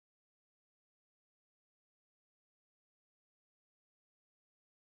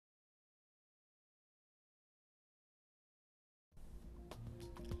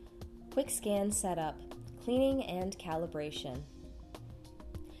QuickScan Setup, Cleaning and Calibration.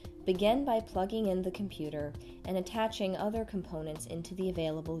 Begin by plugging in the computer and attaching other components into the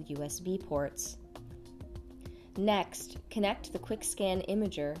available USB ports. Next, connect the QuickScan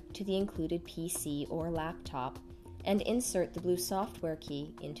imager to the included PC or laptop and insert the blue software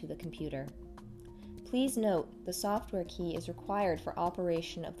key into the computer. Please note the software key is required for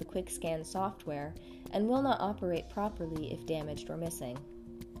operation of the QuickScan software and will not operate properly if damaged or missing.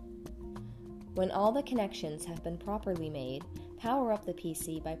 When all the connections have been properly made, power up the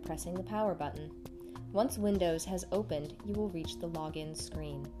PC by pressing the power button. Once Windows has opened, you will reach the login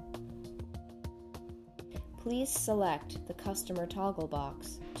screen. Please select the Customer toggle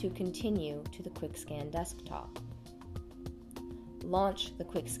box to continue to the QuickScan desktop. Launch the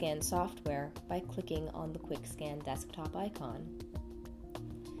QuickScan software by clicking on the QuickScan desktop icon.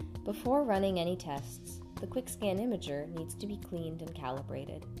 Before running any tests, the QuickScan imager needs to be cleaned and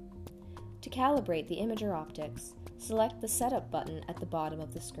calibrated. To calibrate the imager optics, select the Setup button at the bottom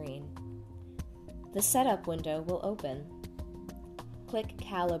of the screen. The Setup window will open. Click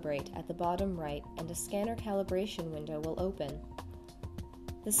Calibrate at the bottom right and a scanner calibration window will open.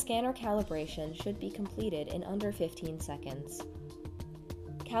 The scanner calibration should be completed in under 15 seconds.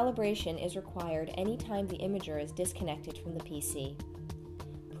 Calibration is required anytime the imager is disconnected from the PC.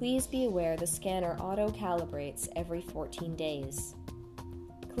 Please be aware the scanner auto-calibrates every 14 days.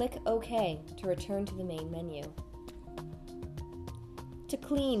 Click OK to return to the main menu. To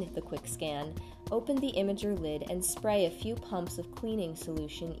clean the QuickScan, open the imager lid and spray a few pumps of cleaning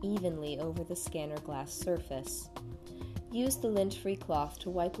solution evenly over the scanner glass surface. Use the lint-free cloth to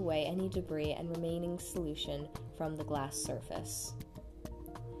wipe away any debris and remaining solution from the glass surface.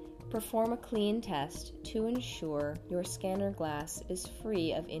 Perform a clean test to ensure your scanner glass is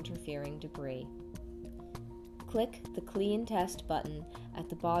free of interfering debris. Click the Clean Test button at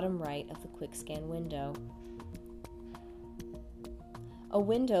the bottom right of the QuickScan window. A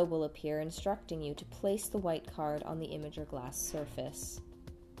window will appear instructing you to place the white card on the imager glass surface.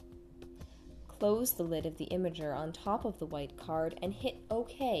 Close the lid of the imager on top of the white card and hit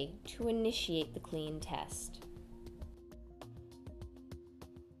OK to initiate the clean test.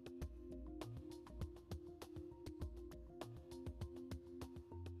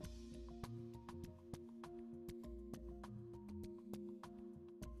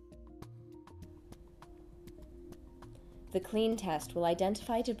 The clean test will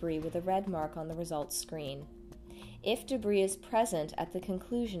identify debris with a red mark on the results screen. If debris is present at the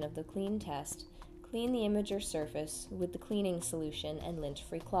conclusion of the clean test, clean the imager surface with the cleaning solution and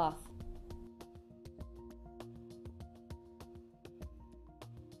lint-free cloth.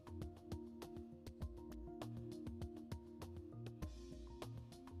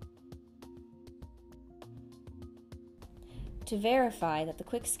 To verify that the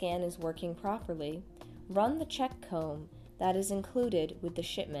QuickScan is working properly, run the check comb that is included with the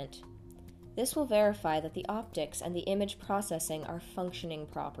shipment. This will verify that the optics and the image processing are functioning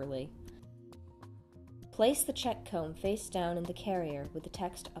properly. Place the check comb face down in the carrier with the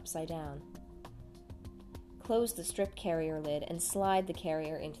text upside down. Close the strip carrier lid and slide the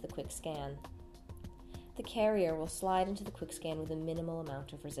carrier into the QuickScan. The carrier will slide into the QuickScan with a minimal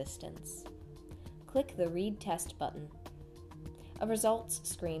amount of resistance. Click the Read Test button. A results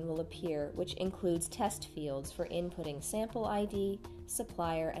screen will appear which includes test fields for inputting sample ID,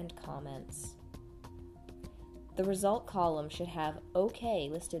 supplier, and comments. The result column should have OK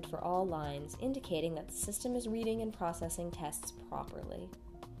listed for all lines, indicating that the system is reading and processing tests properly.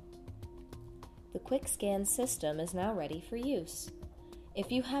 The QuickScan system is now ready for use.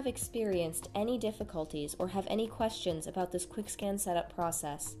 If you have experienced any difficulties or have any questions about this QuickScan setup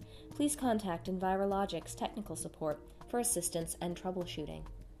process, please contact EnviroLogic's technical support for assistance and troubleshooting.